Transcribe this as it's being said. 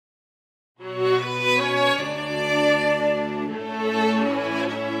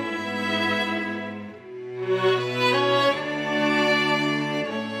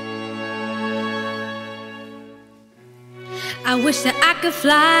wish that I could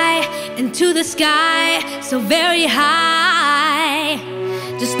fly into the sky so very high,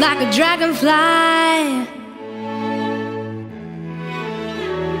 just like a dragonfly.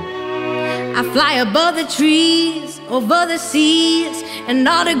 I fly above the trees, over the seas, and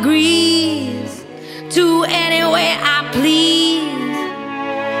all degrees, to anywhere I please.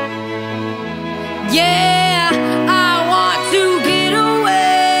 Yeah, I want to get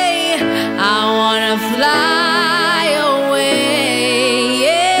away, I wanna fly away.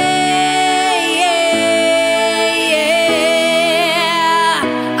 Yeah, yeah, yeah.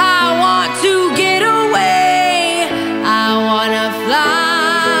 I want to get away, I wanna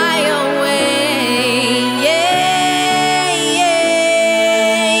fly away. Yeah, yeah,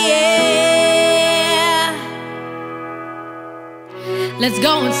 yeah. Let's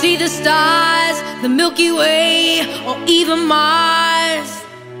go and see the stars, the Milky Way, or even Mars,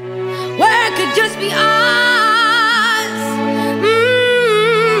 where it could just be us.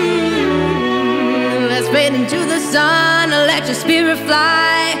 Let's fade into the sun and let your spirit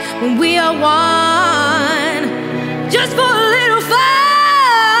fly when we are one, just for a little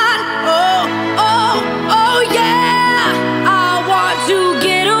fun. Oh, oh, oh yeah, I want to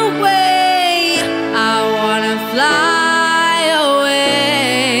get away, I wanna fly.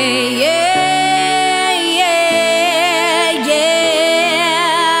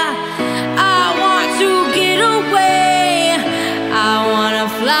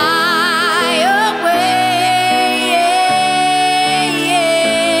 Fly.